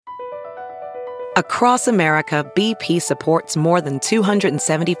Across America, BP supports more than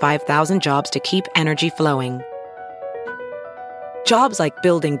 275,000 jobs to keep energy flowing. Jobs like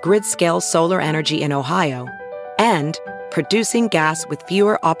building grid-scale solar energy in Ohio and producing gas with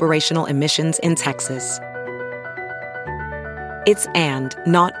fewer operational emissions in Texas. It's and,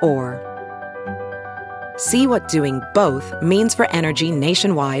 not or. See what doing both means for energy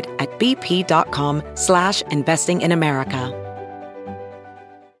nationwide at bp.com/investing in America.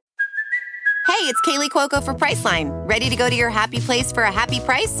 Hey, it's Kaylee Cuoco for Priceline. Ready to go to your happy place for a happy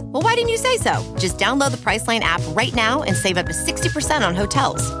price? Well, why didn't you say so? Just download the Priceline app right now and save up to 60% on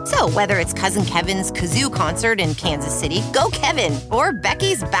hotels. So whether it's Cousin Kevin's Kazoo Concert in Kansas City, go Kevin, or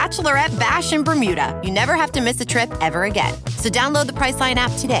Becky's Bachelorette Bash in Bermuda, you never have to miss a trip ever again. So download the Priceline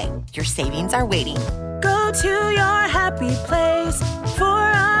app today. Your savings are waiting. Go to your happy place for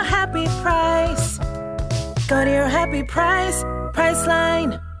a happy price. Go to your happy price,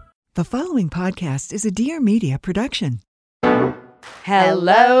 Priceline. The following podcast is a Dear Media production.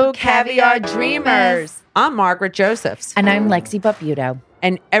 Hello, Caviar Dreamers. I'm Margaret Josephs. And I'm Lexi Paputo.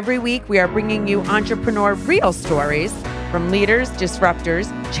 And every week we are bringing you entrepreneur real stories from leaders,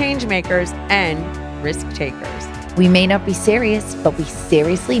 disruptors, change makers, and risk takers. We may not be serious, but we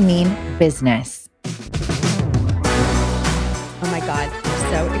seriously mean business. Oh my God,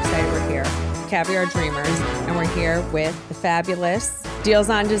 I'm so excited we're here. Caviar Dreamers, and we're here with the fabulous Deals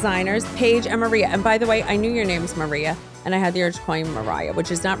on Designers, Paige and Maria. And by the way, I knew your name's Maria, and I had the urge to call you Mariah, which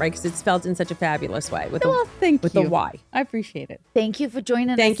is not right because it's spelled in such a fabulous way with the Y. I appreciate it. Thank you for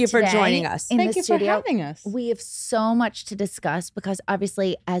joining us. Thank you for today joining us. Thank you for having us. We have so much to discuss because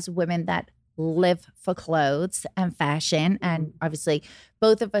obviously as women that live for clothes and fashion, and obviously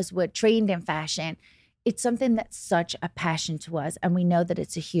both of us were trained in fashion, it's something that's such a passion to us, and we know that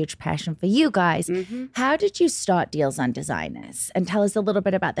it's a huge passion for you guys. Mm-hmm. How did you start Deals on Designers? And tell us a little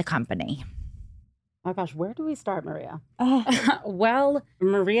bit about the company. Oh gosh, where do we start, Maria? Well,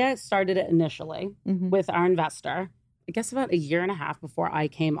 Maria started it initially with our investor, I guess about a year and a half before I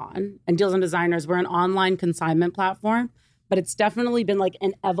came on. And Deals on Designers, we're an online consignment platform, but it's definitely been like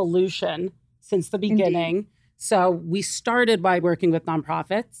an evolution since the beginning. Indeed. So we started by working with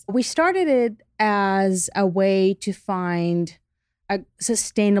nonprofits. We started it as a way to find a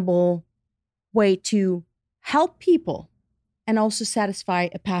sustainable way to help people and also satisfy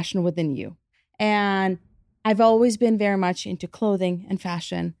a passion within you. And I've always been very much into clothing and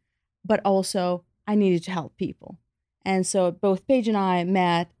fashion, but also I needed to help people. And so both Paige and I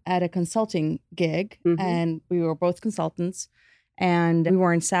met at a consulting gig, and we were both consultants, and we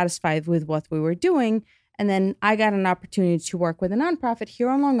weren't satisfied with what we were doing. And then I got an opportunity to work with a nonprofit here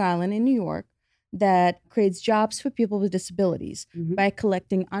on Long Island in New York that creates jobs for people with disabilities by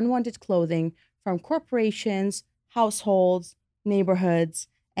collecting unwanted clothing from corporations, households, neighborhoods,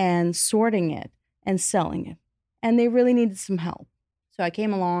 and sorting it and selling it. And they really needed some help. So I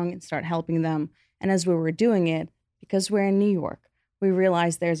came along and started helping them. And as we were doing it, because we're in New York, we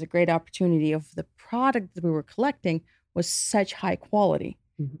realized there's a great opportunity of the product that we were collecting was such high quality.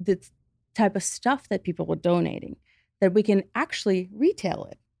 The type of stuff that people were donating, that we can actually retail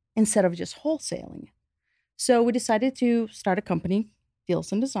it instead of just wholesaling it. So we decided to start a company,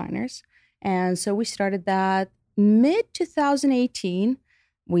 Deals on Designers. And so we started that mid-2018.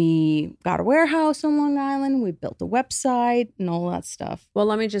 We got a warehouse on Long Island. We built a website and all that stuff. Well,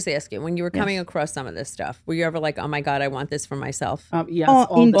 let me just ask you, when you were coming across some of this stuff, were you ever like, oh my God, I want this for myself? Yes,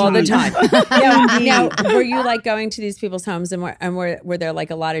 all the time. Now, were you like going to these people's homes and were there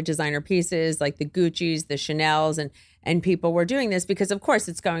like a lot of designer pieces, like the Gucci's, the Chanel's, and people were doing this because, of course,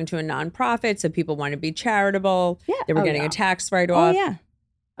 it's going to a nonprofit, so people want to be charitable. Yeah. They were getting a tax write-off. Oh, yeah.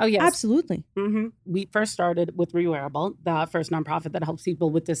 Oh, yes. Absolutely. We first started with Rewearable, the first nonprofit that helps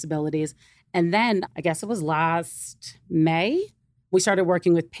people with disabilities. And then I guess it was last May, we started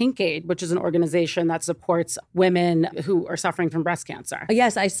working with Pink Aid, which is an organization that supports women who are suffering from breast cancer.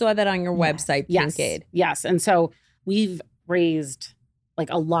 Yes, I saw that on your website, Pink Aid. Yes. And so we've raised like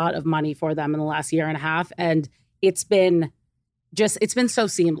a lot of money for them in the last year and a half. And it's been so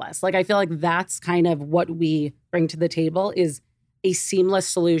seamless. Like, I feel like that's kind of what we bring to the table is a seamless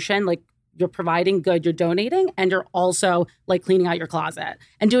solution. Like, you're providing good, you're donating, and you're also like cleaning out your closet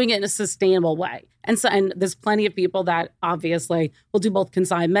and doing it in a sustainable way. And there's plenty of people that obviously will do both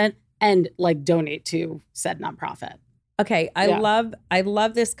consignment and like donate to said nonprofit. Okay, I love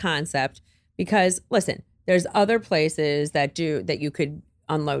this concept because listen, there's other places that you could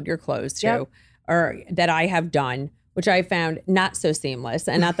unload your clothes to, or that I have done, which I found not so seamless.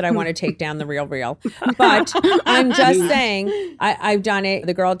 And not that I want to take down the real, but I'm just saying I've done it.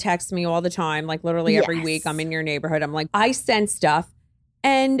 The girl texts me all the time, like literally every week. I'm in your neighborhood. I'm like, I send stuff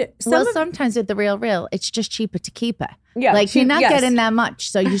And sometimes with the real, it's just cheaper to keep it. Yeah, like you're not getting that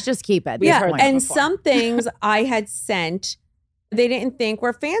much, so you just keep it. Yeah, and some things I had sent, they didn't think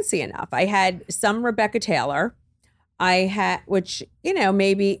were fancy enough. I had some Rebecca Taylor. I had, which, you know,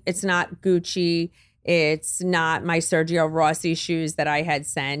 maybe it's not Gucci, it's not my Sergio Rossi shoes that I had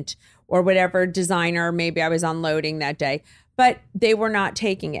sent, or whatever designer maybe I was unloading that day. But they were not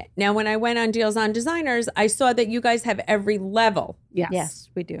taking it. Now, when I went on Deals on Designers, I saw that you guys have every level Yes,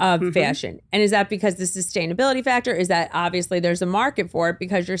 we do. of fashion. And is that because the sustainability factor? Is that obviously there's a market for it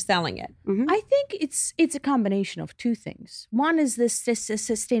because you're selling it? I think it's a combination of two things. One is this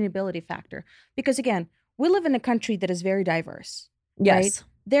sustainability factor. Because again, we live in a country that is very diverse. Yes. Right?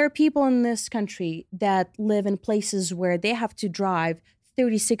 There are people in this country that live in places where they have to drive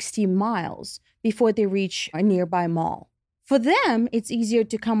 30, 60 miles before they reach a nearby mall. For them, it's easier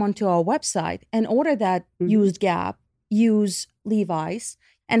to come onto our website and order that used Gap, use Levi's,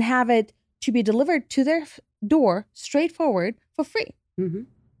 and have it to be delivered to their door straightforward for free.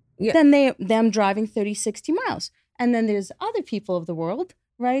 Yeah. Than them driving 30, 60 miles. And then there's other people of the world,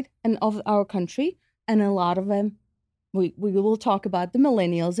 right? And of our country, and a lot of them, we will talk about the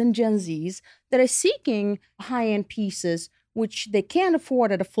millennials and Gen Zs that are seeking high-end pieces, which they can't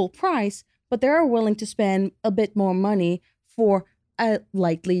afford at a full price, but they're willing to spend a bit more money for a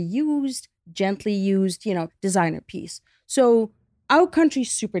lightly used, gently used, designer piece. So our country's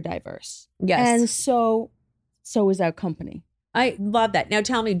super diverse. Yes. And so is our company. I love that. Now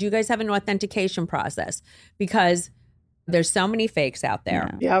tell me, do you guys have an authentication process? Because there's so many fakes out there.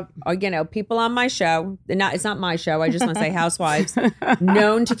 Yep. Or, people on my show, it's not my show, I just want to say housewives,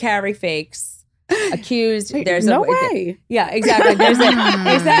 known to carry fakes. Accused. There's no way. Yeah, exactly. There's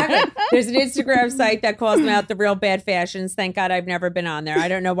an Instagram site that calls them out the real bad fashions. Thank God I've never been on there. I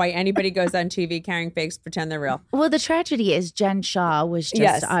don't know why anybody goes on TV carrying fakes, pretend they're real. Well, the tragedy is Jen Shaw was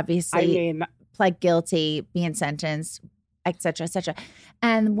just obviously pled guilty, being sentenced, et cetera, et cetera.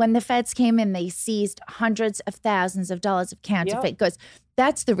 And when the feds came in, they seized hundreds of thousands of dollars of counterfeit goods.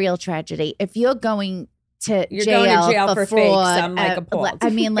 That's the real tragedy. If you're going to jail for fraud, fakes, I'm like appalled.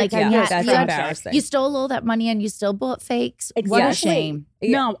 I mean, like, that's embarrassing. You stole all that money and you still bought fakes. What a shame.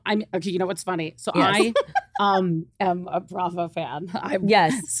 No, okay. You know what's funny? So I am a Bravo fan.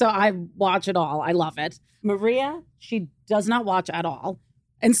 So I watch it all. I love it. Maria, she does not watch at all.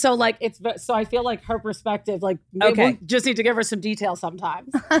 And so so I feel like her perspective, maybe we just need to give her some detail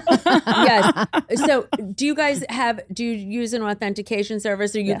sometimes. Yes. So do you use an authentication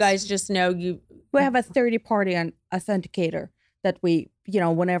service, or you guys just know We have a third-party authenticator that we,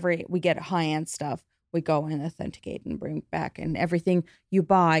 whenever we get high-end stuff, we go and authenticate and bring back, and everything you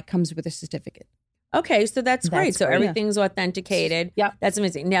buy comes with a certificate. Okay, so that's great. So everything's authenticated. Yeah. That's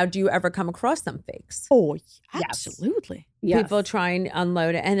amazing. Now, do you ever come across some fakes? Oh, absolutely. Yes. People try and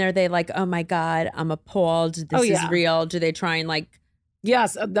unload it, and are they like, oh my God, I'm appalled. This is real. Do they try and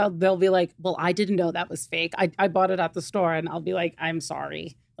Yes, they'll be like, well, I didn't know that was fake. I bought it at the store, and I'll be like, I'm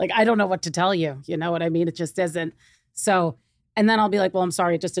sorry. I don't know what to tell you. You know what I mean? It just isn't. So, and then I'll be like, well, I'm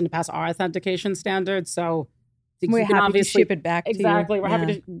sorry. It just didn't pass our authentication standards. So we're happy to ship it back to you. Exactly. We're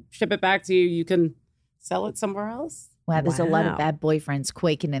happy to ship it back to you. You can sell it somewhere else. Wow, there's a lot of bad boyfriends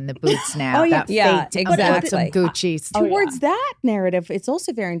quaking in the boots now. Oh, yeah. Exactly. Some Gucci's. Towards that narrative, it's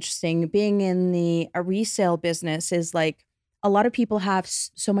also very interesting. Being in the resale business is a lot of people have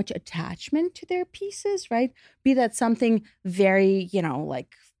so much attachment to their pieces, right? Be that something very,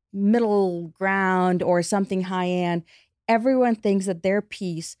 middle ground or something high end. Everyone thinks that their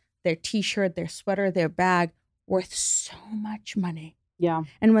piece, their t-shirt, their sweater, their bag, worth so much money. Yeah.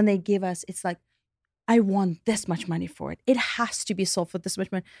 And when they give us, it's like, I want this much money for it. It has to be sold for this much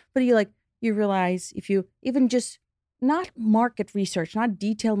money. But you realize if you even just not market research, not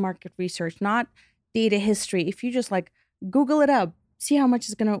detailed market research, not data history, if you just Google it up, see how much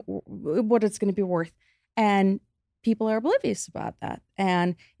what it's gonna be worth, and people are oblivious about that.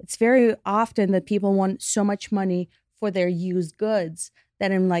 And it's very often that people want so much money for their used goods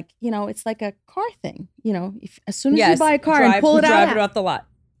that I'm it's like a car thing. As soon as you buy a car and pull it out, drive it off the lot.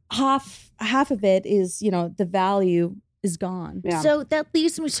 Half of it is, the value is gone. Yeah. So that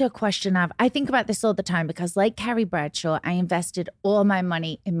leads me to a question of, I think about this all the time because like Carrie Bradshaw, I invested all my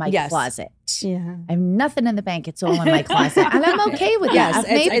money in my closet. Yeah. I have nothing in the bank. It's all in my closet. And I'm okay with that. I've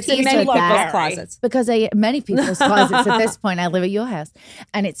made it's peace in many with people's that closets. because many people's closets at this point. I live at your house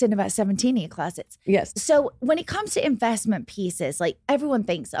and it's in about 17 of your closets. Yes. So when it comes to investment pieces, everyone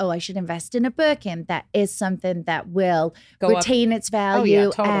thinks, I should invest in a Birkin. That is something that will retain its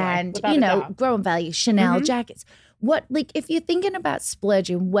value and, grow in value. Chanel jackets. What, if you're thinking about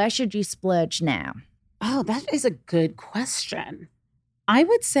splurging, where should you splurge now? Oh, that is a good question. I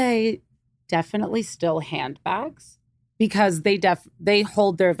would say definitely still handbags, because they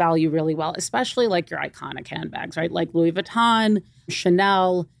hold their value really well, especially like your iconic handbags, right? Like Louis Vuitton,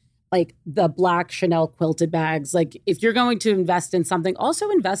 Chanel, like the black Chanel quilted bags. Like if you're going to invest in something, also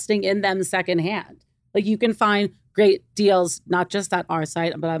investing in them secondhand. Like you can find great deals, not just at our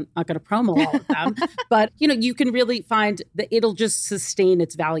site, but I'm not going to promo all of them. But, you can really find that it'll just sustain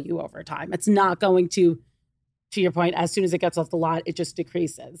its value over time. It's not going to your point, as soon as it gets off the lot, it just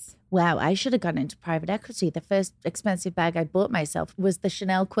decreases. Wow, I should have gotten into private equity. The first expensive bag I bought myself was the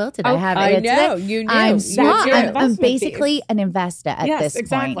Chanel quilted. I have it. I know, you knew. I'm You smart. do. I'm basically an investor at Yes, this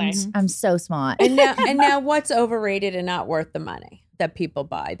exactly. point. I'm so smart. And now what's overrated and not worth the money that people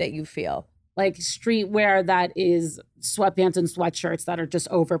buy that you feel? Like streetwear that is sweatpants and sweatshirts that are just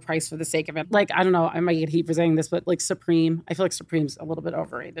overpriced for the sake of it. Like, I don't know, I might get heat for saying this, but like Supreme, I feel like Supreme's a little bit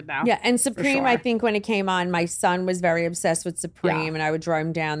overrated now. Yeah, and Supreme, sure. I think when it came on, my son was very obsessed with Supreme, and I would drive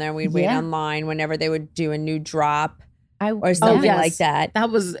him down there and we'd wait online whenever they would do a new drop or something like that.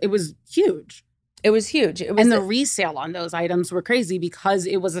 It was huge. It was huge. It was And the resale on those items were crazy because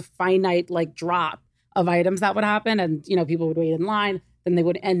it was a finite like drop of items that would happen, and people would wait in line, then they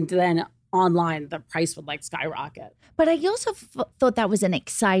would end then online, the price would like skyrocket. But I also thought that was an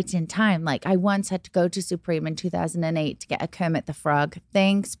exciting time. Like I once had to go to Supreme in 2008 to get a Kermit the Frog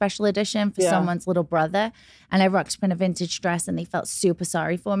thing, special edition for someone's little brother. And I rocked up in a vintage dress and they felt super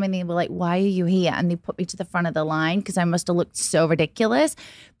sorry for me. And they were like, why are you here? And they put me to the front of the line because I must have looked so ridiculous.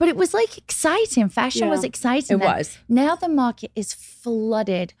 But it was like exciting. Fashion was exciting. It was. Now the market is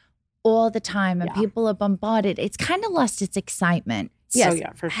flooded all the time and people are bombarded. It's kind of lost its excitement. Yes. So,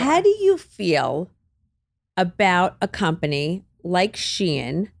 yeah, for sure. How do you feel about a company like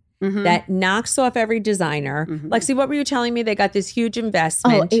Shein that knocks off every designer? Lexi, what were you telling me? They got this huge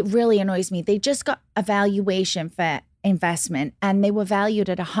investment. Oh, it really annoys me. They just got a valuation for investment and they were valued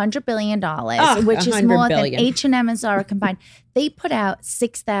at $100 billion, which is more than H&M and Zara combined. They put out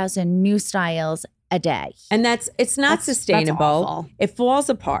 6,000 new styles a day. And it's not sustainable. It falls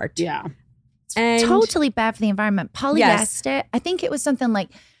apart. Yeah. And totally bad for the environment. Polyester, I think it was something like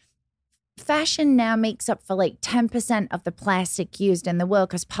fashion now makes up for like 10% of the plastic used in the world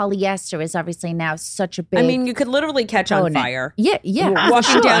because polyester is obviously now such a big. I mean, you could literally catch on fire. Yeah.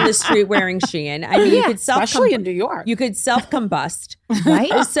 Walking down the street wearing Shein. I mean, you could especially in New York. You could self-combust.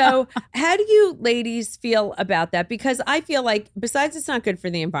 Right? So how do you ladies feel about that? Because I feel like besides it's not good for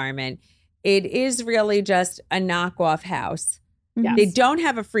the environment, it is really just a knockoff house. Yes. They don't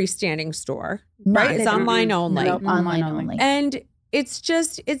have a freestanding store, right? It's online only. Nope, online only. And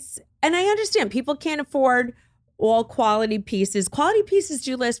and I understand people can't afford all quality pieces. Quality pieces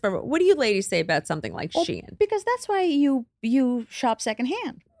do last forever. What do you ladies say about something like Shein? Because that's why you shop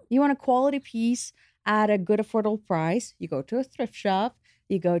secondhand. You want a quality piece at a good affordable price. You go to a thrift shop,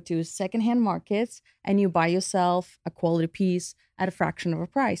 you go to secondhand markets, and you buy yourself a quality piece at a fraction of a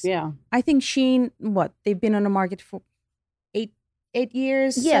price. Yeah. I think Shein, they've been on the market for 8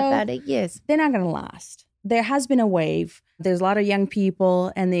 years. Yeah, so about 8 years. They're not going to last. There has been a wave. There's a lot of young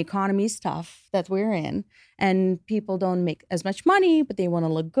people and the economy is tough that we're in. And people don't make as much money, but they want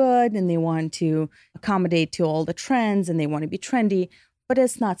to look good and they want to accommodate to all the trends and they want to be trendy. But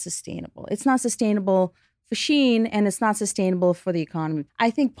it's not sustainable. It's not sustainable for Shein and it's not sustainable for the economy.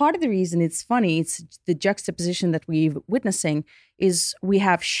 I think part of the reason it's funny, it's the juxtaposition that we're witnessing is we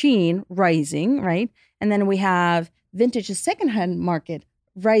have Shein rising, right? And then we have vintage secondhand market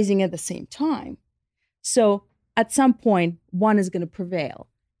rising at the same time. So at some point, one is going to prevail.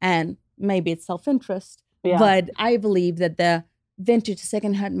 And maybe it's self-interest, but I believe that the vintage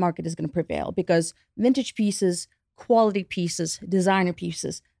secondhand market is going to prevail because vintage pieces, quality pieces, designer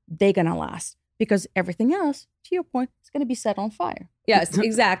pieces, they're going to last because everything else, to your point, is going to be set on fire. Yes,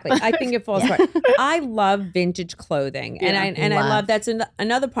 exactly. I think it falls apart. I love vintage clothing. And I love that's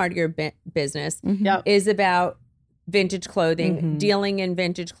another part of your business is about vintage clothing, dealing in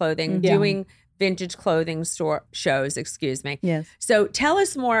vintage clothing, doing vintage clothing store shows, excuse me. Yes. So tell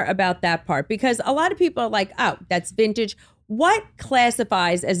us more about that part because a lot of people are like, oh, that's vintage. What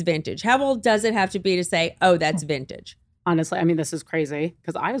classifies as vintage? How old does it have to be to say, oh, that's vintage? Honestly, I mean, this is crazy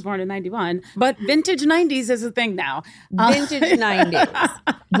because I was born in 91, but vintage 90s is a thing now. Vintage 90s. Yeah.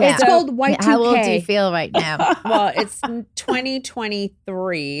 It's called Y2K. How old do you feel right now? Well, it's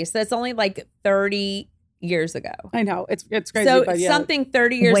 2023. So that's only like 30 years ago. I know. It's crazy. So but something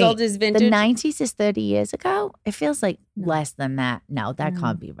 30 years Wait, old is vintage? The 90s is 30 years ago? It feels like less than that. No, that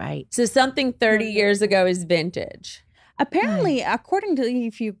can't be right. So something 30 years ago is vintage. Apparently, according to,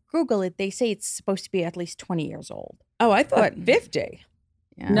 if you Google it, they say it's supposed to be at least 20 years old. Oh, I thought 50.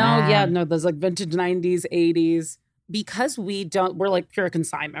 Yeah. No, there's like vintage 90s, 80s. because we're like pure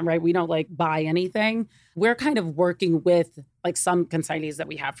consignment, right? We don't like buy anything. We're kind of working with like some consignees that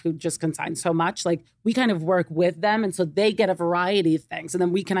we have who just consign so much. Like we kind of work with them. And so they get a variety of things. And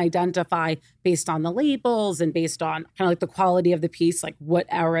then we can identify based on the labels and based on kind of like the quality of the piece, like what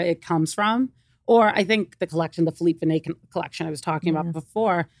era it comes from. Or I think the collection, the Philippe Vinet collection I was talking about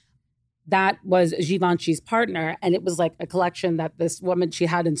before, that was Givenchy's partner. And it was like a collection that this woman, she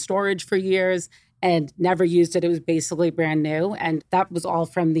had in storage for years and never used it. It was basically brand new. And that was all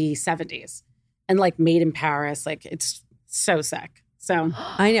from the 70s and like made in Paris. Like it's so sick. So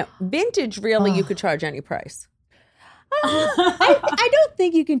I know. Vintage, really, you could charge any price. I don't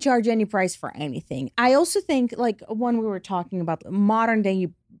think you can charge any price for anything. I also think, like when we were talking about modern day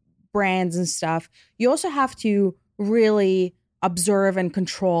brands and stuff, you also have to really observe and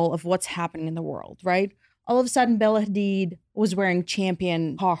control of what's happening in the world, right? All of a sudden, Bella Hadid was wearing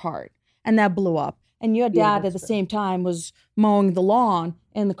Champion Carhartt, and that blew up. And your dad at the same time was mowing the lawn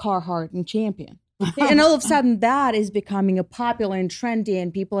in the Carhartt and Champion. And all of a sudden, that is becoming a popular and trendy,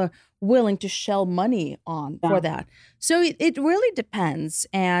 and people are willing to shell money on for that. So it really depends.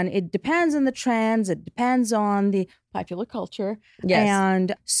 And it depends on the trends. It depends on the popular culture. Yes.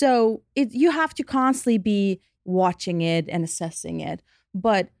 And so you have to constantly be watching it and assessing it.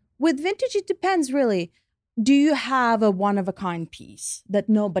 But with vintage, it depends really. Do you have a one-of-a-kind piece that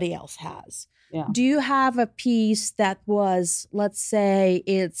nobody else has? Yeah. Do you have a piece that was, let's say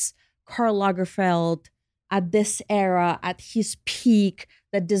it's Karl Lagerfeld at this era, at his peak,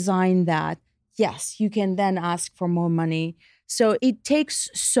 that designed that? Yes, you can then ask for more money. So it takes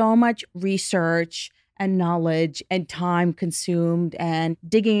so much research and knowledge and time consumed and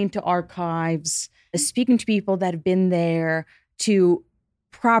digging into archives, speaking to people that have been there to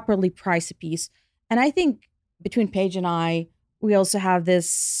properly price a piece. And I think between Paige and I, we also have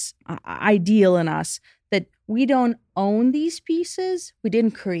this ideal in us that we don't own these pieces. We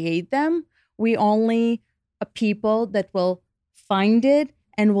didn't create them. We only are people that will find it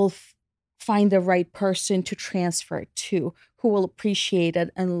and will find the right person to transfer it to, who will appreciate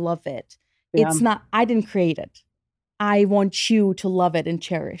it and love it. Yeah. It's not, I didn't create it. I want you to love it and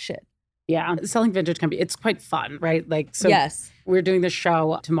cherish it. Yeah. Selling vintage can be, it's quite fun, right? Like, so yes, we're doing the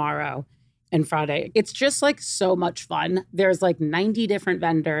show tomorrow and Friday. It's just like so much fun. There's like 90 different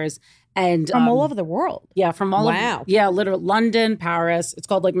vendors and from all over the world. Yeah, from all wow. Yeah, literally London, Paris. It's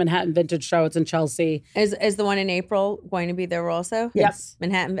called like Manhattan Vintage Show. It's in Chelsea. Is the one in April going to be there also? Yes.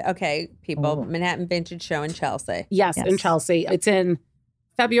 Manhattan. Okay, people. Manhattan Vintage Show in Chelsea. Yes, in Chelsea. It's in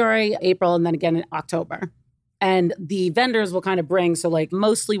February, April, and then again in October. And the vendors will kind of bring, so like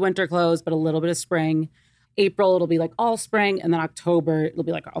mostly winter clothes, but a little bit of spring. April, it'll be like all spring. And then October, it'll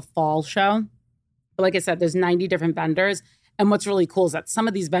be like a fall show. But like I said, there's 90 different vendors. And what's really cool is that some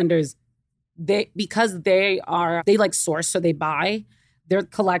of these vendors, because they like source, so they buy, they're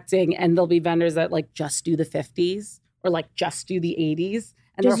collecting, and there'll be vendors that like just do the 50s or like just do the 80s.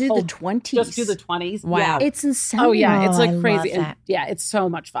 And just do the 20s. Just do the 20s. Wow. Yeah. It's insane. Oh, yeah. It's like I crazy. love that. And yeah, it's so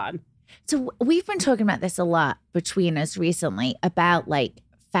much fun. So we've been talking about this a lot between us recently about like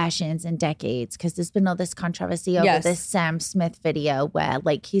fashions and decades, because there's been all this controversy over this Sam Smith video where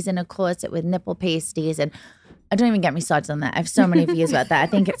like he's in a corset with nipple pasties, and I don't even get me started on that. I have so many views about that. I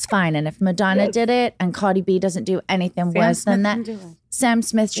think it's fine. And if Madonna did it and Cardi B doesn't do anything worse than that, Sam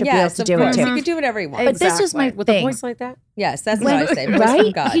Smith should be able to do it too. He could do whatever he wants. But this was my with thing. a voice like that. Yes, that's what I say. Voice Right?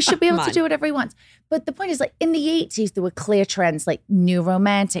 from God. He should be able Come to on. do whatever he wants. But the point is, like in the 80s, there were clear trends like new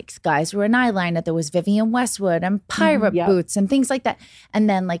romantics. Guys were an eyeliner. There was Vivienne Westwood and pirate boots and things like that. And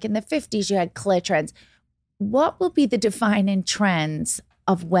then like in the 50s, you had clear trends. What will be the defining trends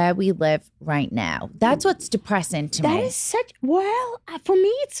of where we live right now? That's what's depressing to me. That is for me,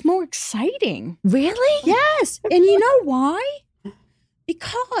 it's more exciting. Really? Yes. And you know why?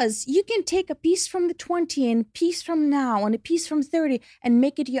 Because you can take a piece from the 20 and a piece from now and a piece from 30 and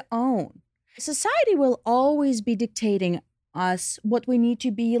make it your own. Society will always be dictating us what we need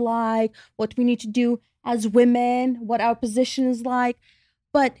to be like, what we need to do as women, what our position is like.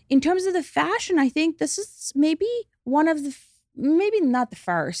 But in terms of the fashion, I think this is maybe one of the, maybe not the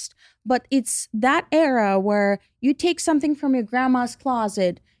first, but it's that era where you take something from your grandma's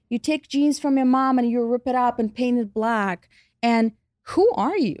closet, you take jeans from your mom and you rip it up and paint it black. And who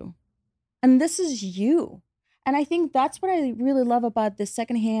are you? And this is you. And I think that's what I really love about the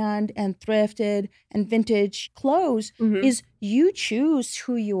secondhand and thrifted and vintage clothes is you choose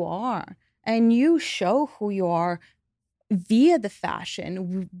who you are and you show who you are via the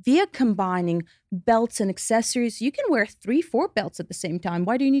fashion, via combining belts and accessories. You can wear 3-4 belts at the same time.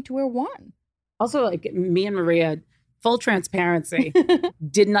 Why do you need to wear one? Also, like me and Maria, full transparency,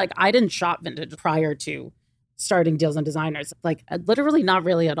 I didn't shop vintage prior to starting Deals on Designers. Like literally not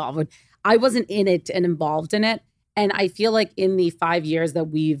really at all. But I wasn't in it and involved in it. And I feel like in the 5 years that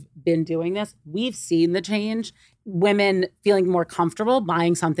we've been doing this, we've seen the change. Women feeling more comfortable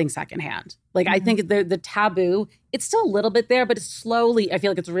buying something secondhand. Like I think the taboo, it's still a little bit there, but it's slowly, I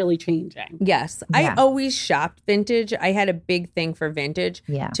feel like it's really changing. Yes. Yeah. I always shopped vintage. I had a big thing for vintage.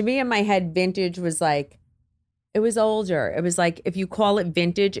 Yeah. To me, in my head, vintage was like, it was older. It was like, if you call it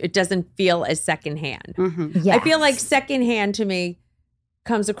vintage, it doesn't feel as secondhand. Yes. I feel like secondhand to me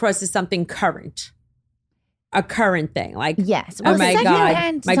comes across as something current. A current thing. Like, yes. oh my God,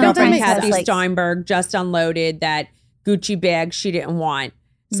 secondhand my girlfriend sometimes Kathy is like- Steinberg just unloaded that Gucci bag she didn't want.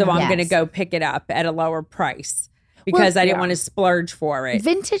 So I'm Yes. going to go pick it up at a lower price because I didn't want to splurge for it.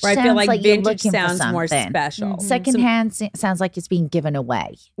 Vintage Where I feel sounds like like you're vintage looking for sounds more something. special. Secondhand sounds like it's being given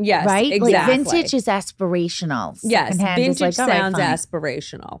away. Yes, right? exactly. Like vintage is aspirational. Yes, Secondhand vintage is like, all right, sounds fine.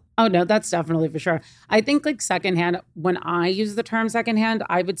 aspirational. Oh, no, that's definitely for sure. I think like secondhand, when I use the term secondhand,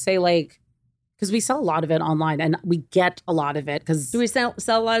 I would say like, because we sell a lot of it online and we get a lot of it. Because Do we sell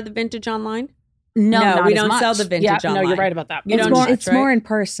a lot of the vintage online? No, not we as don't much. sell the vintage Yeah, online. No, you're right about that. You It's don't more, touch, it's right? more in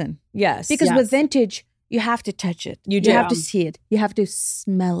person. Yes. Because Yes. with vintage, you have to touch it. You do. have to see it. You have to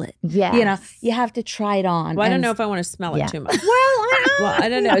smell it. Yes. You know, you have to try it on. Well, I don't And- know if I want to smell Yeah. it too much. Well, I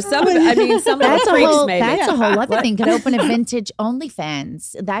don't know. Some of it, I mean, some of That's the a freaks whole. maybe. That's a whole other thing. Could open a vintage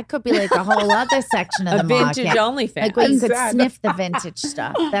OnlyFans. That could be like a whole other section of A the vintage market. OnlyFans. Like where you could sniff the vintage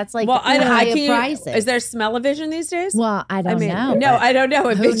stuff. That's like higher can you- prices. Is there smell-o-vision these days? Well, I don't know. No, but I don't know.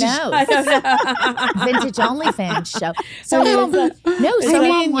 Who knows? I don't know. Vintage OnlyFans show. Someone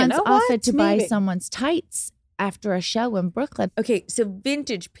once know what? offered to buy Maybe. someone tights after a show in Brooklyn. Okay, so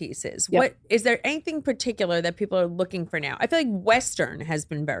vintage pieces. Yep. What is there anything particular that people are looking for now? I feel like Western has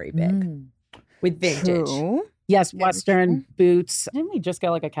been very big with vintage. True. Yes, Western boots. Didn't we just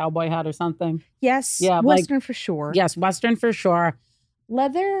get like a cowboy hat or something? Yes. Yeah, like- Western for sure. Yes, Western for sure.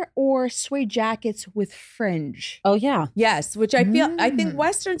 Leather or suede jackets with fringe. Oh, yeah. Yes, which I feel. I think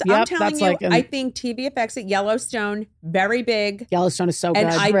Westerns. I'm Yep, telling that's you, like an- I think TV effects at Yellowstone very big, Yellowstone is so and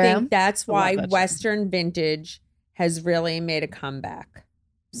good. I Trim. think that's I love why that shit. Western vintage has really made a comeback.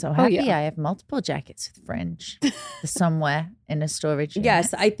 So happy yeah. I have multiple jackets with fringe somewhere in a storage unit.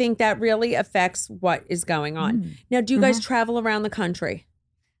 Yes, I think that really affects what is going on. Now, do you guys travel around the country?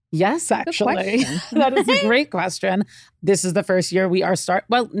 Yes, actually. That is a great question. This is the first year we are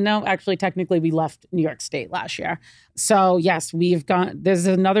well, no, actually, technically we left New York State last year. So yes, there's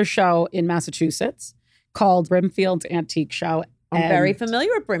another show in Massachusetts called Brimfield's Antique Show. I'm and- very familiar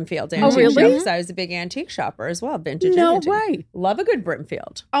with Brimfield Antique really? Shows. I was a big antique shopper as well, vintage No and antique. way. Love a good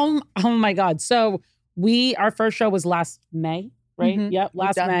Brimfield. Oh my God. So our first show was last May, right? Mhm. Yep, last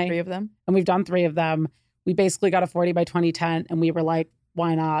We've done May. 3 of them. And we've done 3 of them. We basically got a 40 by 20 tent and we were like,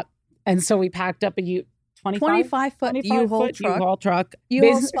 why not? And so we packed up a 25-foot U-Haul truck. U-Haul truck. U-Haul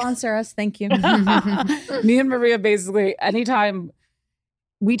Basically- sponsor us. Thank you. Me and Maria basically, anytime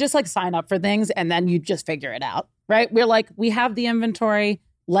we just like sign up for things and then you just figure it out, right? We're like, we have the inventory.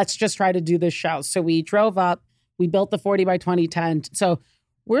 Let's just try to do this show. So we drove up, we built the 40 by 20 tent. So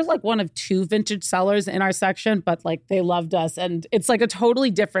we're like one of 2 vintage sellers in our section, but like they loved us. And it's like a totally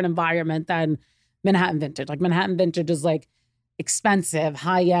different environment than Manhattan Vintage. Like Manhattan Vintage is like expensive,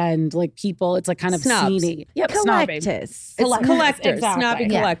 high end, like people, it's like kind of Snobs. seedy. Yep, snobby. Collectors. It's collectors, exactly. snobby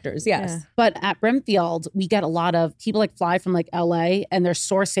Yeah. collectors. Yes. Yeah. But at Brimfield, we get a lot of people like fly from like LA and they're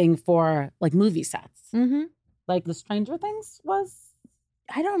sourcing for like movie sets. Mm-hmm. Like the Stranger Things was.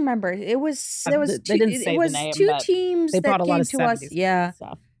 I don't remember. It was there was They two, didn't say it the was name, 2 but teams they that bought a lot came of to us. 70s Yeah,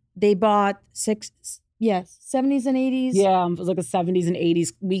 stuff. they bought 70s and 80s. Yeah, it was like the 70s and 80s.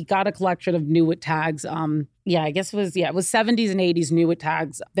 We got a collection of new with tags. I guess it was 70s and 80s new with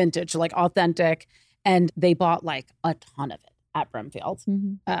tags, vintage, like authentic. And they bought like a ton of it at Brimfield.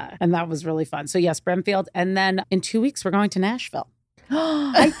 Mhm. And that was really fun. So yes, Brimfield. And then in 2 weeks, we're going to Nashville.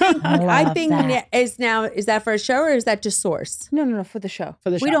 I love think that. is that for a show or is that to source? No, for the show. For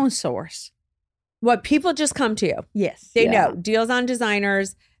the We show. don't source. What people just come to you. Yes. They Yeah. know deals on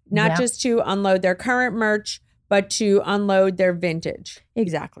designers, not Yeah. just to unload their current merch, but to unload their vintage.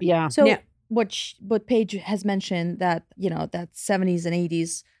 Exactly. Yeah. So Now- what Paige has mentioned that, that 70s and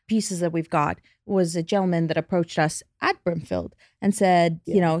 80s pieces that we've got was a gentleman that approached us at Brimfield and said,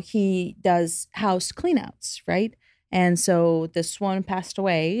 he does house cleanouts, right? And so this one passed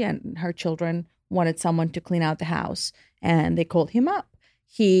away and her children wanted someone to clean out the house and they called him up.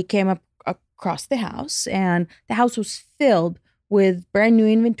 He came up across the house and the house was filled with brand new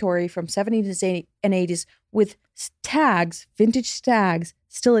inventory from 70s and 80s with tags, vintage tags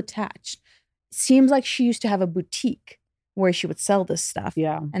still attached. Seems like she used to have a boutique where she would sell this stuff.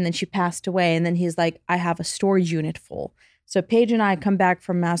 Yeah. And then she passed away. And then he's like, I have a storage unit full. So Paige and I come back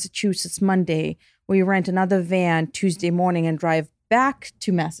from Massachusetts Monday. We rent another van Tuesday morning and drive back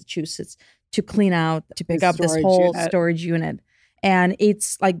to Massachusetts to clean out, to pick up this whole storage unit. And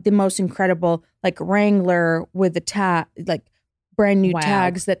it's like the most incredible, like Wrangler with the like brand new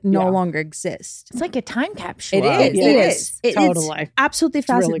tags that no longer exist. It's like a time capsule. It is. It is. Totally. It's absolutely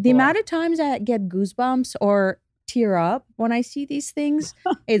fascinating. Really The cool. amount of times I get goosebumps or tear up when I see these things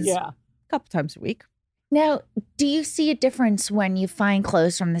is a couple times a week. Now, do you see a difference when you find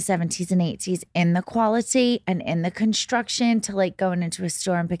clothes from the 70s and 80s in the quality and in the construction to like going into a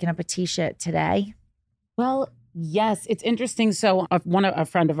store and picking up a t-shirt today? Well, yes, it's interesting. So a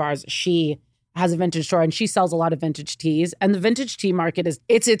friend of ours, she has a vintage store and she sells a lot of vintage tees. And the vintage tee market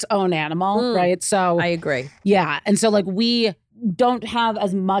it's its own animal, right? So I agree. Yeah. And so like we don't have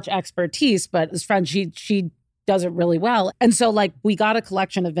as much expertise, but this friend, she does it really well. And so like we got a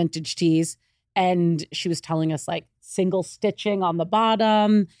collection of vintage tees and she was telling us like single stitching on the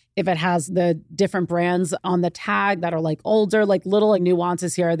bottom, if it has the different brands on the tag that are like older, like little like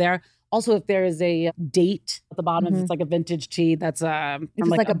nuances here or there. Also, if there is a date at the bottom, if it's like a vintage tee that's from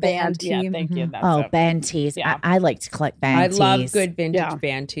like a band tee. Yeah, thank you. That's band tees. Yeah. I like to collect band tees. I love good vintage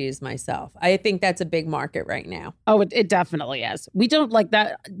band tees myself. I think that's a big market right now. Oh, it definitely is. We don't like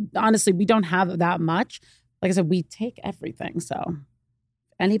that. Honestly, we don't have that much. Like I said, we take everything. So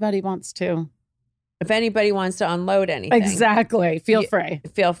anybody wants to. If anybody wants to unload anything. Exactly. Feel free.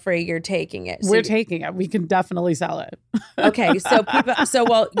 Feel free. You're taking it. We're taking it. We can definitely sell it. Okay.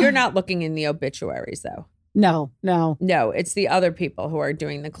 So you're not looking in the obituaries though. No. No, it's the other people who are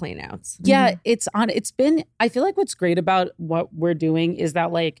doing the cleanouts. Yeah, I feel like what's great about what we're doing is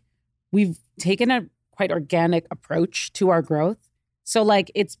that like we've taken a quite organic approach to our growth. So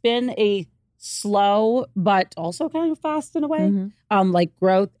like it's been a slow, but also kind of fast in a way, like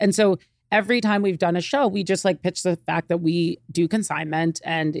growth. And so every time we've done a show, we just like pitch the fact that we do consignment.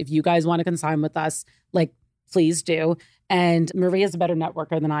 And if you guys want to consign with us, like, please do. And Maria's a better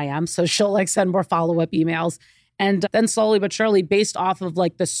networker than I am. So she'll like send more follow-up emails. And then slowly but surely, based off of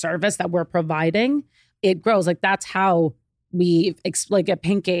like the service that we're providing, it grows. Like that's how we like at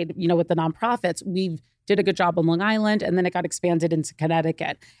Pink Aid, with the nonprofits, we did a good job on Long Island and then it got expanded into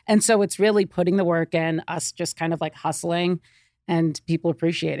Connecticut. And so it's really putting the work in, us just kind of like hustling and people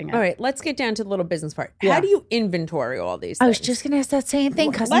appreciating it. All right, let's get down to the little business part. Yeah. How do you inventory all these things? I was just going to ask that same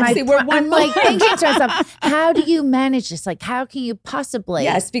thing because Let's see, we're I'm like thinking to myself, how do you manage this? Like, how can you possibly?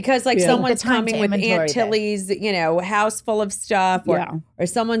 Yes, because like someone's coming with Aunt inventory Tilly's, house full of stuff, or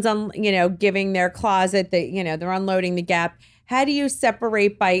someone's giving their closet that they're unloading the Gap. How do you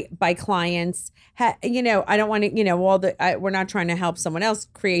separate by clients? I don't want to, we're not trying to help someone else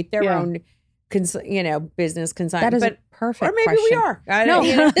create their own, business consignment. That is but, a perfect or maybe question.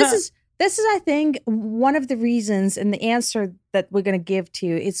 we are. This is, I think, one of the reasons, and the answer that we're going to give to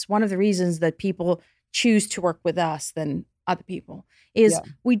you, it's one of the reasons that people choose to work with us than other people, is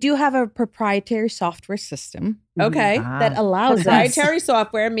we do have a proprietary software system. Okay. That allows us. Proprietary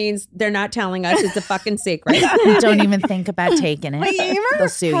software means they're not telling us, it's a fucking secret. Don't even think about taking it. Wait, you remember They'll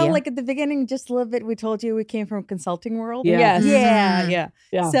sue how, you. like at the beginning, just a little bit, we told you we came from a consulting world? Yeah. Yes.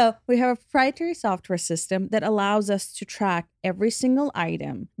 Yeah. So we have a proprietary software system that allows us to track every single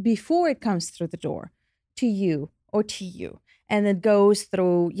item before it comes through the door to you or to you. And it goes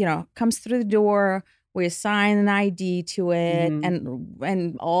through, comes through the door. We assign an ID to it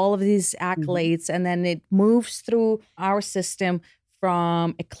and all of these accolades. And then it moves through our system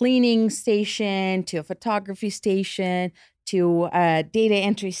from a cleaning station to a photography station to a data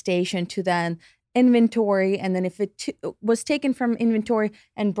entry station to then inventory. And then if it was taken from inventory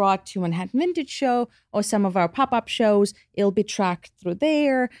and brought to Manhattan Vintage Show or some of our pop-up shows, it'll be tracked through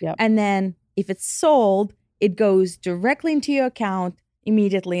there. Yep. And then if it's sold, it goes directly into your account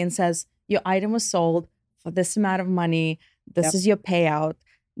immediately and says, your item was sold for this amount of money. This is your payout.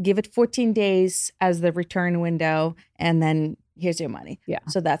 Give it 14 days as the return window, and then here's your money. Yeah.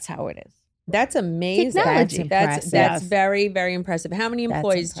 So that's how it is. That's amazing. Technology. That's very, very impressive. How many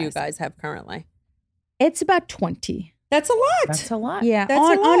employees do you guys have currently? It's about 20. That's a lot. That's a lot. Yeah.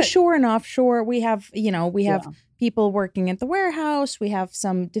 That's a lot. Onshore and offshore, we have, people working at the warehouse. We have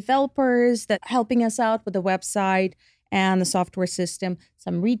some developers that helping us out with the website and the software system,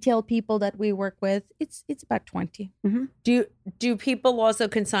 some retail people that we work with. It's about 20. Mm-hmm. Do people also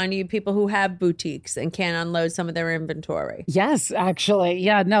consign to you, people who have boutiques and can't unload some of their inventory? Yes, actually.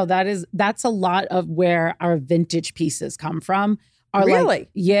 Yeah, no, that's a lot of where our vintage pieces come from. Really?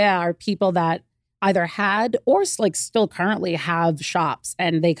 Are people that either had or like still currently have shops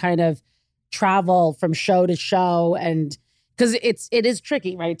and they kind of travel from show to show and because it is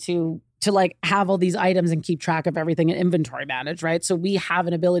tricky, right? To like have all these items and keep track of everything and inventory manage, right? So we have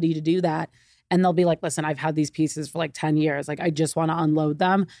an ability to do that. And they'll be like, listen, I've had these pieces for like 10 years. Like, I just want to unload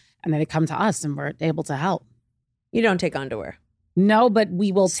them. And then they come to us and we're able to help. You don't take underwear. No, but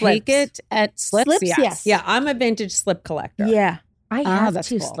we will Slips. take it at slips. Yes. Yeah, I'm a vintage slip collector. Yeah. I have that's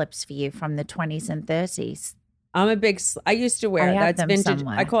 2 cool. slips for you from the 20s and 30s. I'm a big. I used to wear. I have That's them vintage.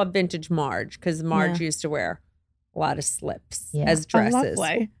 somewhere. I call it vintage Marge because Marge Yeah. used to wear a lot of slips Yeah. as dresses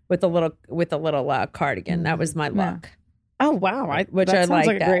lovely. with a little cardigan. That was my look. Oh, wow. Which that I sounds like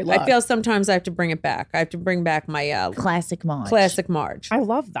like a that. great look. I feel sometimes I have to bring it back. I have to bring back my Classic Marge. classic Marge. I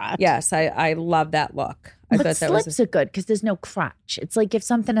love that. Yes, I love that look. I But thought that slips was. are good because there's no crotch. It's like if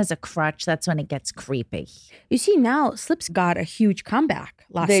something has a crotch, that's when it gets creepy. You see, now slips got a huge comeback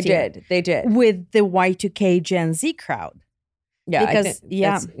last They year. did. They did. With the Y2K Gen Z crowd. Yeah, because-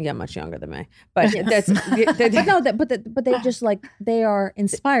 much younger than me. But that's But no, but they just like, they are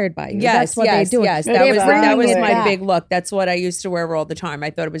inspired by you. Yes, That's what yes, they do. yes. They're That was bringing it my back. big look. That's what I used to wear all the time. I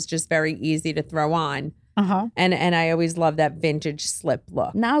thought it was just very easy to throw on, Uh-huh. and I always loved that vintage slip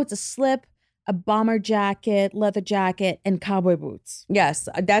look. Now it's a slip, a bomber jacket, leather jacket, and cowboy boots. Yes,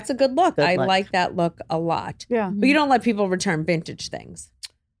 that's a good look. Good I look. like that look a lot. Yeah. But you don't let people return vintage things,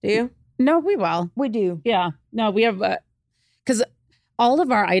 do you? No, we will. We do. Yeah. No, we have, because all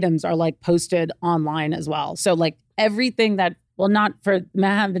of our items are like posted online as well. So like everything that, well, not for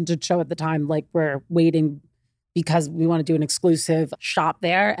Manhattan Vintage Show at the time, like we're waiting because we want to do an exclusive shop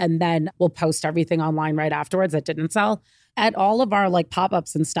there. And then we'll post everything online right afterwards that didn't sell. At all of our like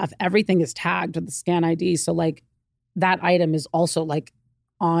pop-ups and stuff, everything is tagged with the scan ID. So like that item is also like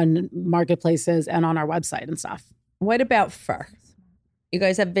on marketplaces and on our website and stuff. What about fur? You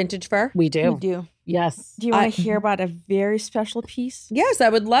guys have vintage fur? We do. We do. Yes. Do you want to hear about a very special piece? Yes, I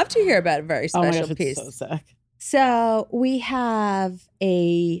would love to hear about a very Oh my special gosh, piece. it's so sick. So we have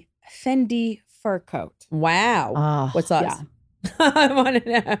a Fendi fur coat. Wow. Oh, What size? I want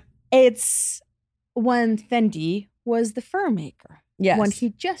to know. It's when Fendi was the fur maker. Yes. When he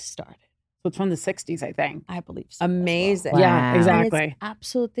just started, So it's from the 60s, I think. I believe so. Amazing. Wow. Yeah, And exactly. it's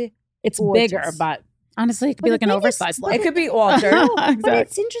absolutely It's gorgeous. bigger, but honestly, it could be But like the an thing is- oversized look. It could be altered. But Exactly.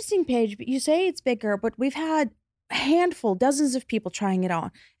 it's interesting, Paige. But you say it's bigger, but we've had a handful, dozens of people trying it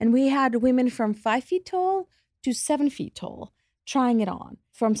on. And we had women from 5 feet tall to 7 feet tall trying it on,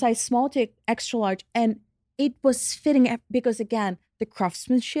 from size small to extra large. And it was fitting because, again, the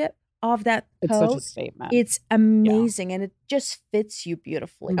craftsmanship of that It's such a coat, statement. it's amazing. And it just fits you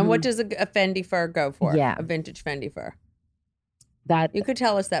beautifully. And what does a Fendi fur go for? Yeah. A vintage Fendi fur. that. You could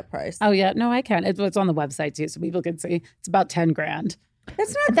tell us that price. Oh yeah, no, I can. It's on the website too, so people can see. It's about 10 grand.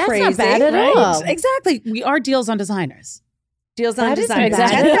 That's not That's crazy. not bad at Right? all. Exactly. We are deals on designers. Deals on That isn't design.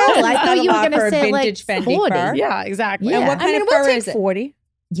 bad $10 at all. is I not thought a you were lot gonna for a say, like, vintage Fendi 40. fur. Yeah, exactly. Yeah. And what I kind mean, of we'll fur take is it? 40.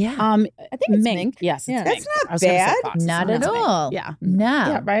 Yeah. I think it's mink. Yes, Yeah. it's mink. That's not I was gonna say bad. fox. Not It's at mink. all. Yeah. No.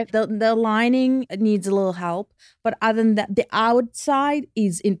 Yeah, right. The lining needs a little help, but other than that, the outside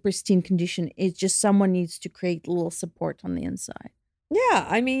is in pristine condition. It's just someone needs to create a little support on the inside. Yeah,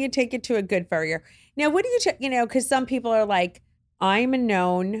 I mean, you take it to a good furrier. Now, what do you check? You know, because some people are like, I'm a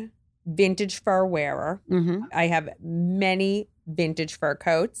known vintage fur wearer. Mm-hmm. I have many vintage fur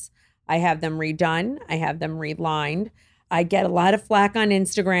coats. I have them redone. I have them relined. I get a lot of flack on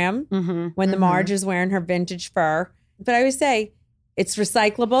Instagram Mm-hmm. when the Marge is wearing her vintage fur. But I always say it's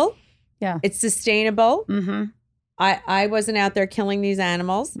recyclable. Yeah. It's sustainable. Mm-hmm. I wasn't out there killing these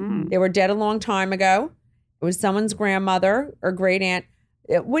animals. Mm. They were dead a long time ago. It was someone's grandmother or great aunt.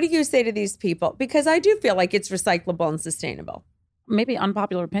 What do you say to these people? Because I do feel like it's recyclable and sustainable. Maybe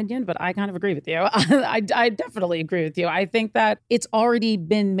unpopular opinion, but I kind of agree with you. I definitely agree with you. I think that it's already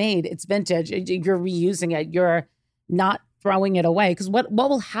been made. It's vintage. You're reusing it. You're not throwing it away. Because what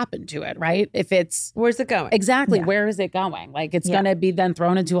will happen to it, right? If it's Where's it going? exactly Yeah. where is it going? Like it's Yeah. going to be then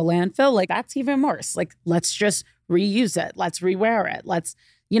thrown into a landfill. Like that's even worse. Like let's just reuse it. Let's rewear it. Let's,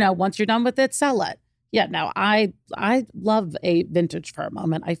 once you're done with it, sell it. Yeah, no, I love a vintage fur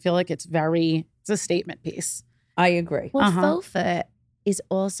moment. I feel like it's a statement piece. I agree. Well, Uh-huh. faux fur is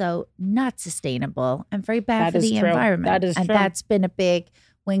also not sustainable and very bad That for is the true. environment. That is and true. that's been a big,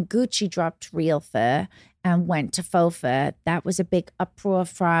 when Gucci dropped real fur and went to faux fur, that was a big uproar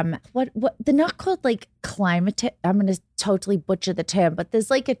from what they're not called like climate. I'm going to totally butcher the term, but there's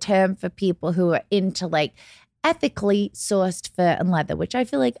like a term for people who are into like ethically sourced fur and leather, which I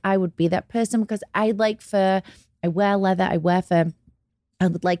feel like I would be that person because I like fur. I wear leather. I wear fur. I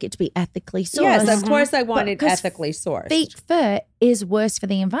would like it to be ethically sourced. Yes, of course I want it 'cause ethically sourced. Fake fur is worse for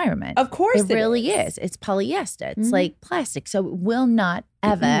the environment. Of course it really is. It's polyester. It's like plastic. So it will not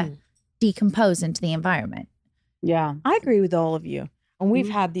ever decompose into the environment. Yeah. I agree with all of you. And we've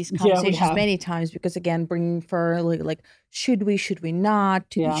had these Yeah, we conversations have. many times because, again, bringing for like should we not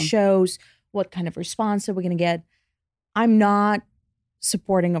to Yeah. these shows? What kind of response are we going to get? I'm not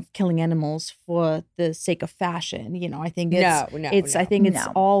supporting of killing animals for the sake of fashion. You know, I think I think it's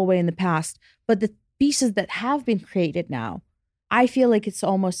No. all the way in the past. But the pieces that have been created now, I feel like it's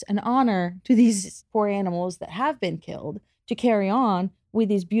almost an honor to these poor animals that have been killed to carry on with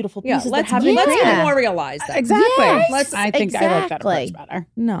these beautiful Yeah, pieces that let's have been let's created. memorialize them. Exactly. Yes, I think I like that exactly. approach better.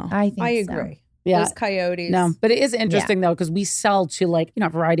 No. I think I so. agree. Yeah. Those coyotes. No, but it is interesting though, because we sell to like, a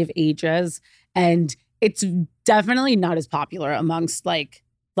variety of ages, and it's definitely not as popular amongst like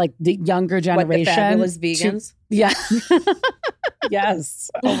the younger What, generation. the fabulous to- vegans? yeah.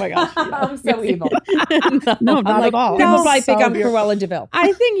 Yes. Oh my gosh. I'm so evil. No, I'm not like, at all. People I'm probably think so I'm here- Cruella DeVille.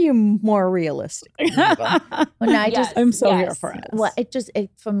 I think you're more realistic. Well, no, I just I'm so here for it. Well,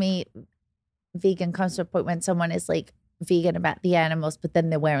 for me, vegan comes to a point when someone is like vegan about the animals, but then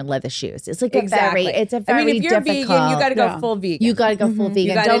they're wearing leather shoes. It's like Exactly. it's a very I mean, if you're difficult. vegan, you got to go Yeah. full vegan. You got to go full vegan.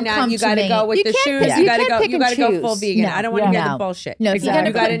 You gotta Don't not, come you to gotta me. go with You the can't shoes. pick- You you gotta can't go. pick You and gotta go full choose. vegan. No. I don't want to Yeah. hear the No. bullshit. No, if Exactly. you're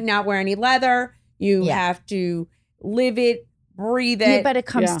You gonna gotta not wear any leather. You Yeah. have to live it, breathe it. you better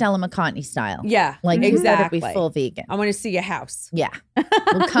come Yeah. Stella McCartney style. Yeah, Like exactly. you better be full vegan. I want to see your house. Yeah,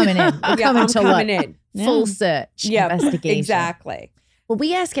 we're coming in. We're Yeah, coming I'm to coming look. in. Full search. Yeah, investigation. exactly. Well,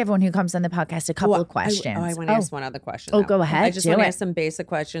 we ask everyone who comes on the podcast a couple of questions. I want to ask one other question. Oh, though. go ahead, I just do want to it. ask some basic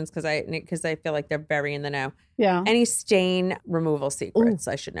questions because I feel like they're very in the know. Yeah. Any stain removal secrets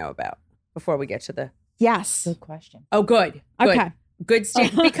I should know about before we get to the? Yes. Good question. Oh, good. Okay. Good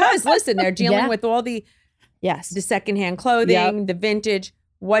stain because listen, they're dealing Yeah. with all the Yes. secondhand clothing, the vintage.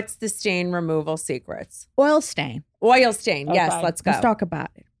 What's the stain removal secrets? Oil stain. Oil stain. Yes, Okay. let's go. Let's talk about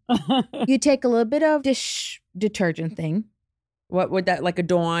it. You take a little bit of dish detergent thing. What would that, like a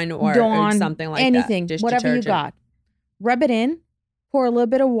Dawn or Dawn, something like anything, that? Dish whatever detergent. you got. Rub it in, pour a little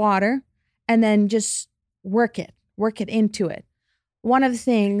bit of water, and then just work it into it. One of the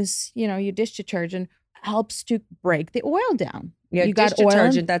things, your dish detergent helps to break the oil down. Yeah, you dish got oil.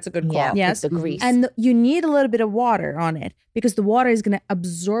 detergent. That's a good call. Yeah, Yes. the grease. And you need a little bit of water on it because the water is going to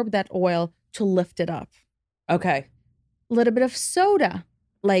absorb that oil to lift it up. Okay. A little bit of soda,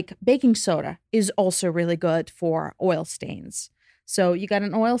 like baking soda, is also really good for oil stains. So you got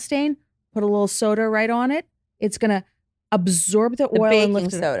an oil stain, put a little soda right on it. It's going to absorb the oil baking and lift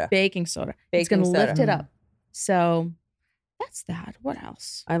it soda. up. Baking soda. It's Baking going to lift soda. it up. So that's that. What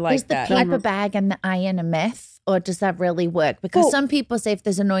else? I like Is the that. paper bag and the iron a myth, or does that really work? Because Well- some people say if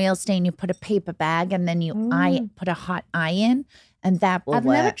there's an oil stain, you put a paper bag and then you put a hot iron, and that will I've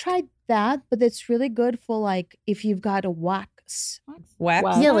work. never tried that, but it's really good for like if you've got a wax. Wax.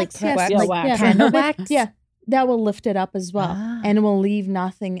 Wax. Yeah, like, Yes, Yeah, like wax. candle wax. Yeah, that will lift it up as well. Ah. And it will leave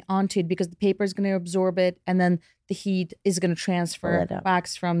nothing onto it because the paper is going to absorb it and then the heat is going to transfer Pull it up.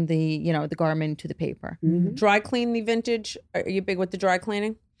 wax from the, the garment to the paper. Dry clean the vintage. Are you big with the dry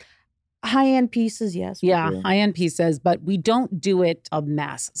cleaning? High-end pieces, yes. we Yeah, do. high-end pieces, but we don't do it a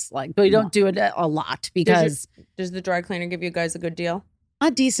masses. Like, we don't do it a lot because Does the dry cleaner give you guys a good deal? a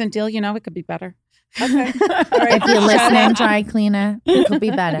decent deal, it could be better. Okay. All right. If you're listening, dry cleaner, it could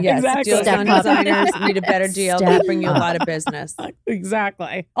be better. Yes, Exactly. deals Step on up. designers need a better deal. They Step bring you a up. lot of business.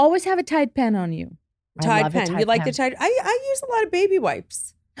 Exactly. Always have a Tide pen on you. I Tide love a pen. Tide You like pen. the Tide? I use a lot of baby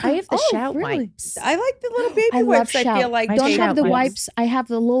wipes. I have the Oh, shout really? wipes. I like the little baby I love wipes. I shout. feel like I Don't they- have the shout wipes. I have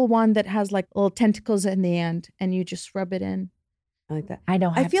the little one that has like little tentacles in the end and you just rub it in. I like that. I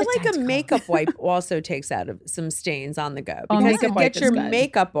don't have I feel the like a tentacle. makeup wipe also takes out of some stains on the go Oh, because makeup it wipe gets is your good.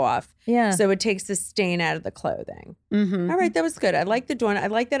 makeup off. Yeah. So it takes the stain out of the clothing. Mm-hmm. All right, that was good. I like the Dawn. I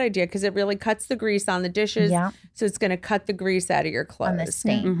like that idea because it really cuts the grease on the dishes. Yeah, So it's going to cut the grease out of your clothes. on the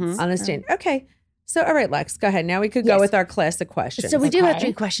stains. Mhm. On the stain. Okay. So, all right, Lex, go ahead. Now we could go Yes. with our classic questions. So we do have Okay.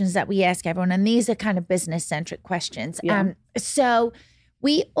 3 questions that we ask everyone, and these are kind of business-centric questions. Yeah. So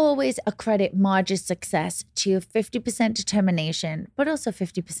we always accredit Marge's success to 50% determination, but also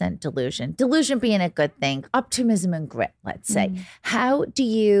 50% delusion. Delusion being a good thing, optimism and grit, let's say. How do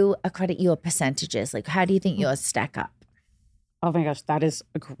you accredit your percentages? Like, how do you think yours stack up? Oh my gosh, that is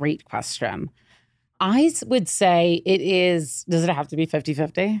a great question. I would say it is, does it have to be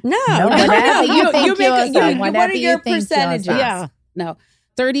 50-50? No, No, whatever you think yours are, what whatever are you your think yours percentages? are. Yeah. No.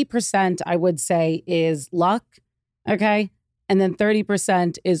 30% I would say is luck. Okay. And then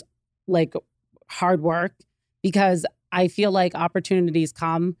 30% is like hard work because I feel like opportunities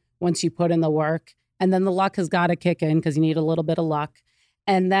come once you put in the work. And then the luck has got to kick in because you need a little bit of luck.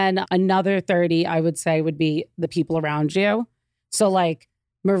 And then another 30, I would say, would be the people around you. So like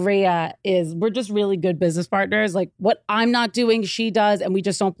Maria we're just really good business partners. Like what I'm not doing, she does, and we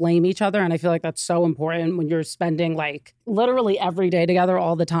just don't blame each other. And I feel like that's so important when you're spending like literally every day together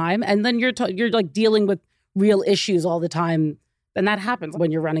all the time. And then you're like dealing with real issues all the time. And that happens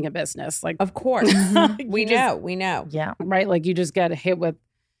when you're running a business. Like, Of course. we know. Yeah. right? Like you just get hit with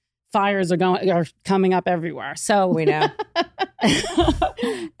fires are coming up everywhere. So We know.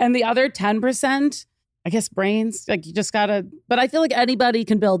 and the other 10%, I guess brains, like you just gotta, but I feel like anybody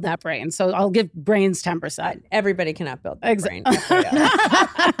can build that brain. So I'll give brains 10%. Everybody cannot build that brain.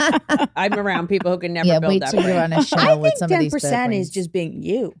 Exactly. I'm around people who can never Yeah, build wait that till brain. you're on a show I with think some of these 10% big is brains. just being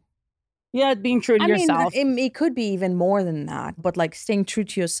you. Yeah, being true to yourself. It could be even more than that, but like staying true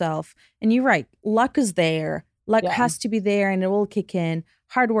to yourself. And you're right, luck is there. Luck Yeah. has to be there and it will kick in.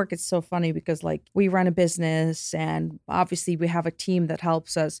 Hard work is so funny because like we run a business and obviously we have a team that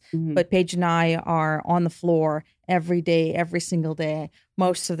helps us. Mhm. But Paige and I are on the floor every day, every single day.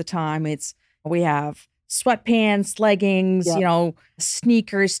 Most of the time we have sweatpants, leggings, Yep.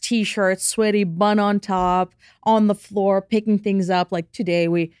 Sneakers, t-shirts, sweaty bun on top, on the floor, picking things up. Like today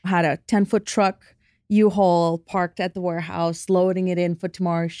we had a 10-foot truck U-Haul parked at the warehouse, loading it in for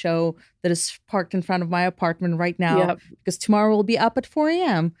tomorrow's show that is parked in front of my apartment right now Yep. because tomorrow we'll be up at 4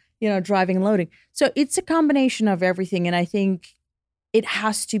 a.m., driving and loading. So it's a combination of everything. And I think it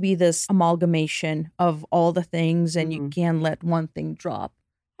has to be this amalgamation of all the things and you can't let one thing drop.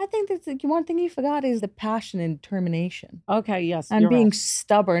 I think that's the one thing you forgot is the passion and determination Okay, yes. and you're being right.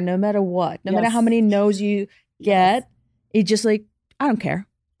 stubborn no matter what, no matter Yes. how many no's you get. It's just like, I don't care.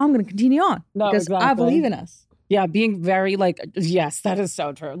 I'm going to continue on No, because I exactly. believe in us. Yeah, being very like, yes, that is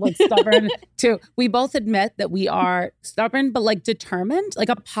so true. Like stubborn too. We both admit that we are stubborn, but like determined, like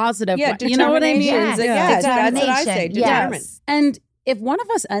a positive way. You know what I mean? Yes, Yes. that's what I say. Determination. Determined. Yes. And if one of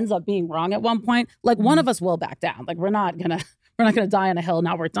us ends up being wrong at one point, like one of us will back down. Like we're not gonna die on a hill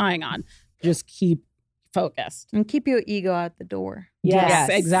now we're dying on. Just keep focused. And keep your ego out the door. Yes, Yes,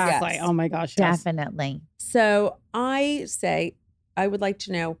 exactly. yes. Oh my gosh. Yes. Definitely. So I say, I would like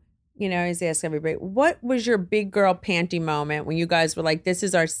to know, I always ask everybody, what was your big girl panty moment when you guys were like, this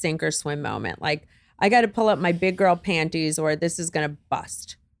is our sink or swim moment? Like, I got to pull up my big girl panties or this is going to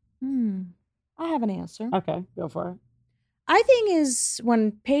bust. I have an answer. Okay, go for it. I think is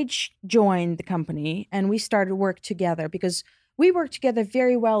when Paige joined the company and we started work together because we worked together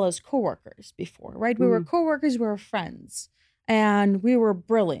very well as coworkers before, right? We were coworkers, we were friends, and we were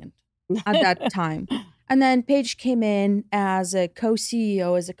brilliant at that time. And then Paige came in as a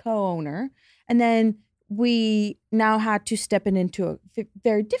co-CEO, as a co-owner, and then we now had to step into a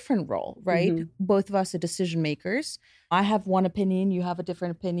very different role, right? Both of us are decision makers. I have one opinion, you have a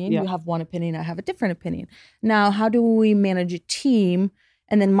different opinion. Yeah. You have one opinion, I have a different opinion. Now, how do we manage a team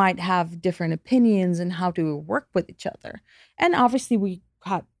and then might have different opinions and how do we work with each other? And obviously we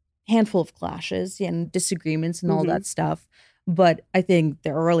had a handful of clashes and disagreements and all that stuff. But I think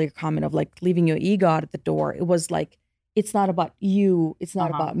the earlier comment of like leaving your ego out at the door, it was like, it's not about you, it's not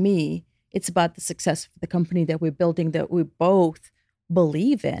about me. It's about the success of the company that we're building that we both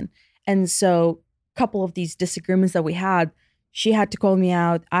believe in. And so a couple of these disagreements that we had, she had to call me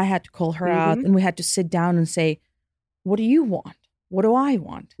out, I had to call her out, and we had to sit down and say, what do you want? What do I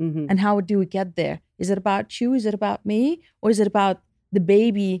want? And how do we get there? Is it about you? Is it about me? Or is it about the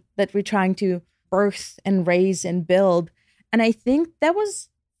baby that we're trying to birth and raise and build? And I think that was,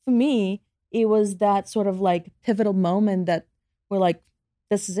 for me, it was that sort of like pivotal moment that we're like,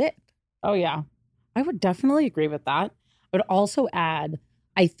 this is it. Oh, yeah. I would definitely agree with that. I would also add,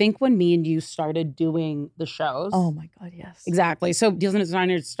 I think when me and you started doing the shows. Oh my God, yes. Exactly. So Deals and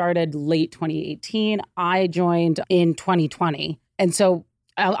Designers started late 2018. I joined in 2020. And so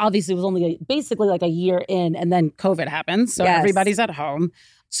obviously it was only basically like a year in and then COVID happened. So everybody's at home.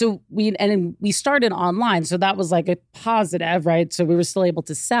 So we started online. So that was like a positive, right? So we were still able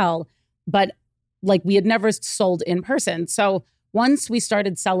to sell, but like we had never sold in person. So once we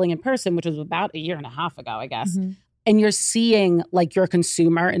started selling in person, which was about a year and a half ago, I guess, and you're seeing like your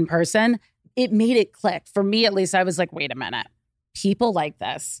consumer in person, it made it click. For me, at least, I was like, wait a minute, people like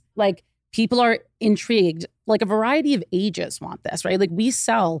this. Like people are intrigued. Like a variety of ages want this, right? Like we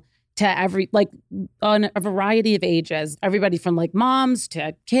sell to on a variety of ages, everybody from like moms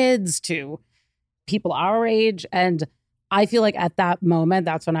to kids to people our age. And I feel like at that moment,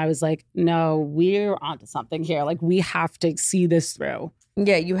 that's when I was like, no, we're onto something here. Like we have to see this through.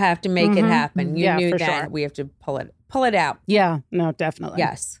 Yeah, you have to make it happen. You knew for that. sure. We have to pull it out. Yeah, no, definitely.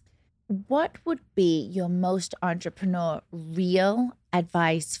 Yes. What would be your most entrepreneur real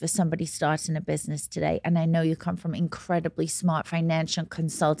advice for somebody starting a business today? And I know you come from incredibly smart financial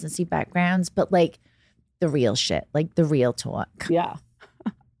consultancy backgrounds, but like the real shit, like the real talk. Yeah.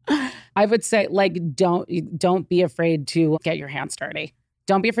 I would say, like, don't be afraid to get your hands dirty.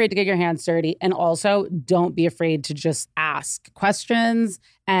 Don't be afraid to get your hands dirty. And also don't be afraid to just ask questions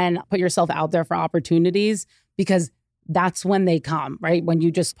and put yourself out there for opportunities, because that's when they come, right? When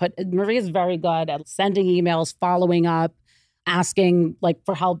you just Maria's very good at sending emails, following up, asking like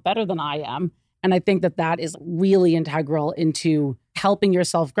for help better than I am. And I think that is really integral into helping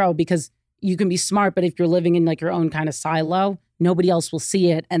yourself grow, because you can be smart, but if you're living in like your own kind of silo, nobody else will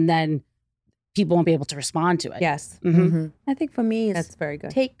see it. And then people won't be able to respond to it. Yes. Mm-hmm. I think for me, That's very good.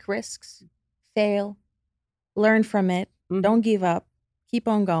 Take risks, fail, learn from it. Mm-hmm. Don't give up. Keep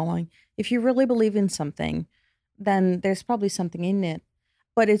on going. If you really believe in something, then there's probably something in it.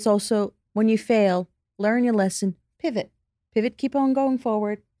 But it's also, when you fail, learn your lesson, pivot. Pivot, keep on going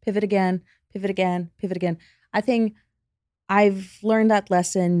forward, pivot again, pivot again, pivot again. I think I've learned that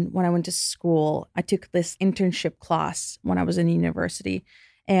lesson when I went to school. I took this internship class when I was in university,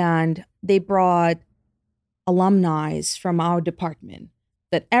 and they brought alumni from our department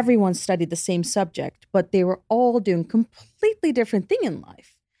that everyone studied the same subject, but they were all doing completely different thing in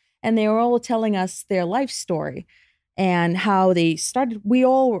life. And they were all telling us their life story and how they started. We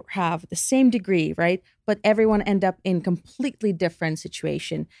all have the same degree, right? But everyone end up in completely different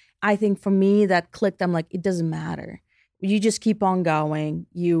situation. I think for me that clicked. I'm like, it doesn't matter. You just keep on going.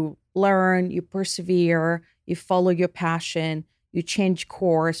 You learn, you persevere, you follow your passion, you change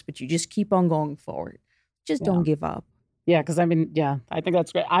course, but you just keep on going forward. Just don't give up. Yeah, because I think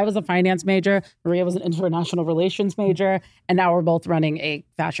that's great. I was a finance major. Maria was an international relations major. And now we're both running a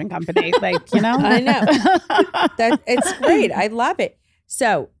fashion company. Like, you know? I know. It's great. I love it.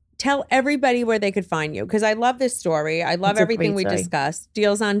 So tell everybody where they could find you, because I love this story. I love everything we discussed.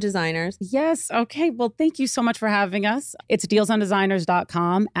 Deals on Designers. Yes. Okay. Well, thank you so much for having us. It's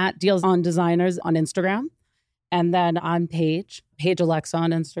dealsondesigners.com, at Deals on Designers on Instagram. And then I'm Paige Alexa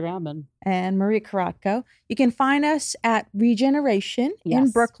on Instagram. And Maria Karatko. You can find us at Regeneration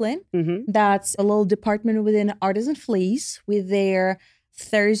in Brooklyn. Mm-hmm. That's a little department within Artisan Fleece. We're there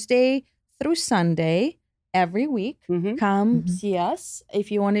Thursday through Sunday every week. Mm-hmm. Come see us.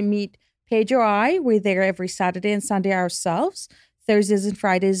 If you want to meet Paige or I, we're there every Saturday and Sunday ourselves. Thursdays and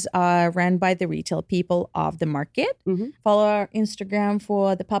Fridays are run by the retail people of the market. Mm-hmm. Follow our Instagram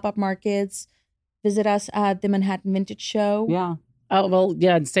for the pop-up markets. Visit us at the Manhattan Vintage Show. Yeah. Oh, well,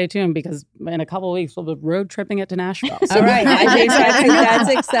 yeah, and stay tuned, because in a couple of weeks, we'll be road tripping it to Nashville. So. All right. I think that's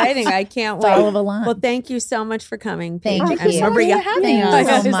exciting. I can't wait. Follow along. Well, thank you so much for coming. Thank Paige. you. And Maria. Thank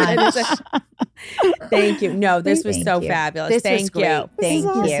you so much. Thank you. No, this was Thank so you. fabulous. This Thank was you. great. Thank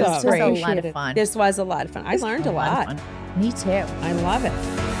you. This was Great. a lot of fun. This was a lot of fun. I learned a lot. Fun. Me too. I love it.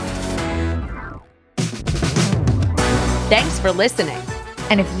 Thanks for listening.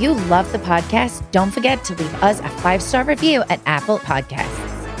 And if you love the podcast, don't forget to leave us a 5-star review at Apple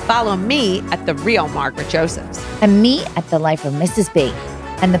Podcasts. Follow me at The Real Margaret Josephs. And me at The Life of Mrs. B.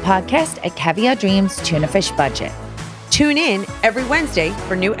 And the podcast at Caviar Dreams Tuna Fish Budget. Tune in every Wednesday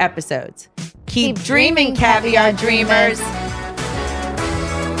for new episodes. Keep dreaming, Caviar Dreamers.